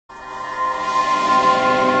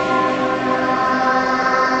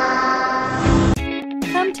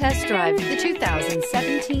drive the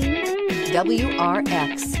 2017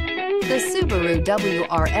 WRX. The Subaru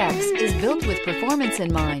WRX is built with performance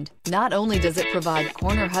in mind. Not only does it provide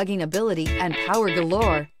corner-hugging ability and power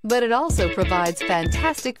galore, but it also provides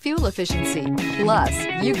fantastic fuel efficiency. Plus,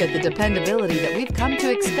 you get the dependability that we've come to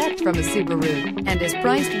expect from a Subaru and is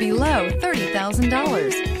priced below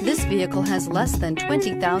 $30,000. This vehicle has less than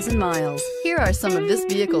 20,000 miles. Here are some of this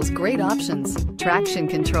vehicle's great options: traction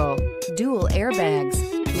control, dual airbags,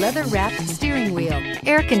 leather-wrapped steering wheel,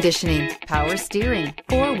 air conditioning, power steering,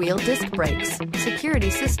 four-wheel disc brakes, security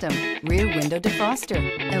system, rear window defroster,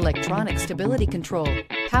 electronic stability control,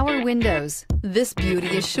 power windows. This beauty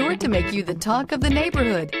is sure to make you the talk of the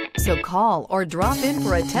neighborhood. So call or drop in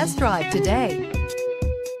for a test drive today.